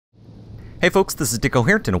Hey folks, this is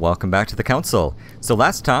Decoherent and welcome back to the Council. So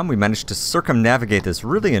last time we managed to circumnavigate this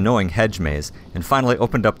really annoying hedge maze and finally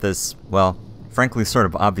opened up this, well, frankly sort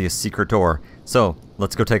of obvious secret door. So,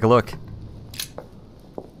 let's go take a look.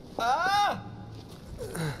 Ah!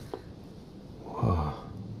 Whoa.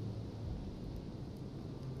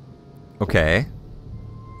 Okay.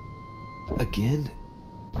 Again?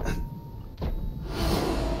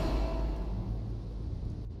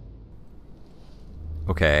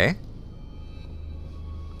 Okay.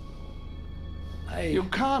 You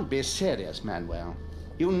can't be serious, Manuel.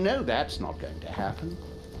 You know that's not going to happen.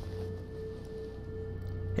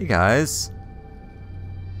 Hey guys.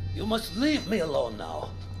 You must leave me alone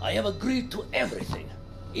now. I have agreed to everything.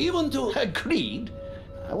 Even to... Agreed?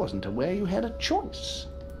 I wasn't aware you had a choice.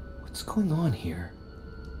 What's going on here?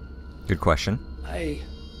 Good question.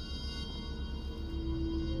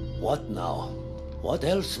 What now? What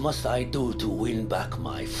else must I do to win back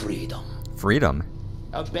my freedom? Freedom.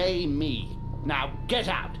 Obey me. Now get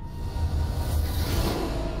out!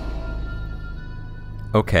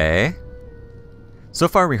 Okay. So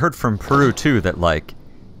far we heard from Peru too that, like,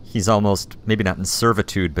 he's almost, maybe not in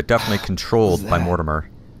servitude, but definitely controlled by Mortimer.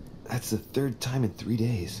 That's the third time in 3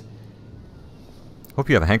 days. Hope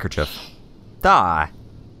you have a handkerchief. Ah!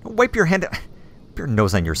 Wipe your hand... Wipe your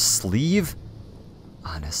nose on your sleeve?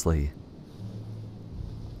 Honestly.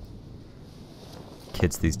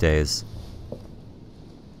 Kids these days.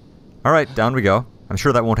 Alright, down we go. I'm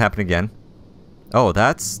sure that won't happen again. Oh,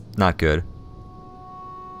 that's not good.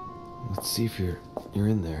 Let's see if you're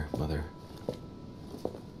in there, Mother.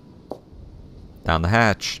 Down the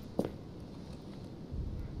hatch.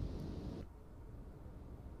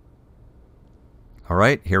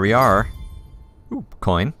 Alright, here we are. Ooh,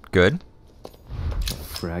 coin. Good. A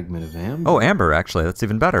fragment of amber. Oh, amber, actually. That's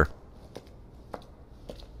even better.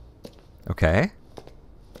 Okay.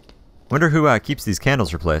 Wonder who keeps these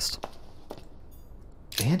candles replaced.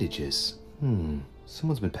 Bandages.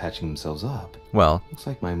 Someone's been patching themselves up. Well. Looks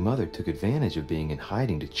like my mother took advantage of being in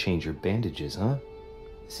hiding to change her bandages, huh?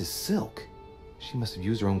 This is silk. She must have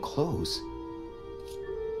used her own clothes.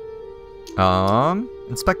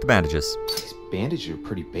 Inspect the bandages. These bandages are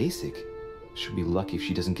pretty basic. She'll be lucky if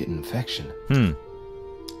she doesn't get an infection.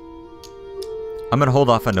 I'm gonna hold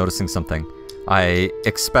off on noticing something. I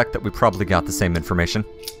expect that we probably got the same information.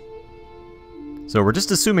 So we're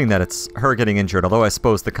just assuming that it's her getting injured, although I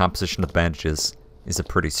suppose the composition of the bandages is a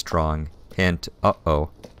pretty strong hint. Uh-oh.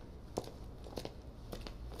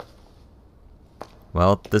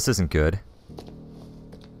 Well, this isn't good.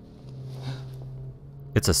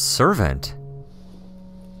 It's a servant.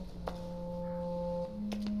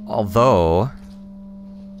 Although...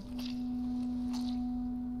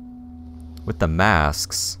 with the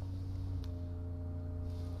masks...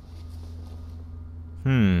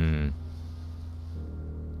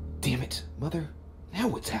 Damn it, Mother. Now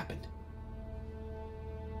what's happened?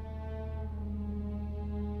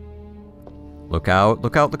 Look out,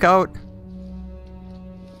 look out, look out!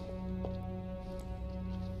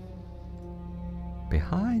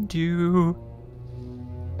 Behind you.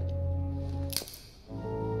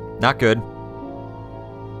 Not good.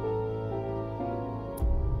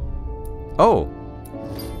 Oh!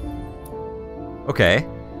 Okay.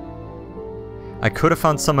 I could have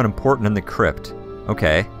found someone important in the crypt.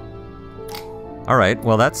 Okay. Alright,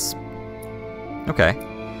 well that's... okay.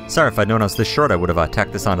 Sorry, if I'd known I was this short, I would have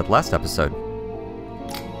tacked this on at the last episode.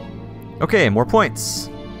 Okay, more points.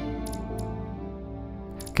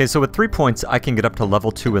 Okay, so with 3 points, I can get up to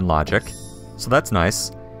level 2 in logic. So that's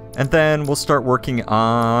nice. And then we'll start working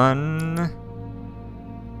on...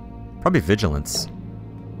 probably vigilance.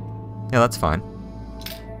 Yeah, that's fine.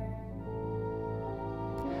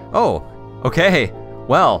 Oh, okay.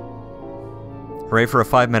 Well... hooray for a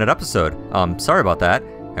 5-minute episode. Sorry about that.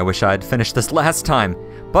 I wish I'd finished this last time.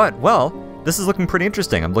 But, well, this is looking pretty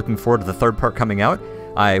interesting. I'm looking forward to the third part coming out.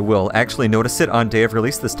 I will actually notice it on day of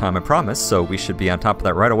release this time, I promise, so we should be on top of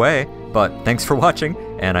that right away. But thanks for watching,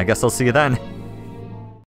 and I guess I'll see you then.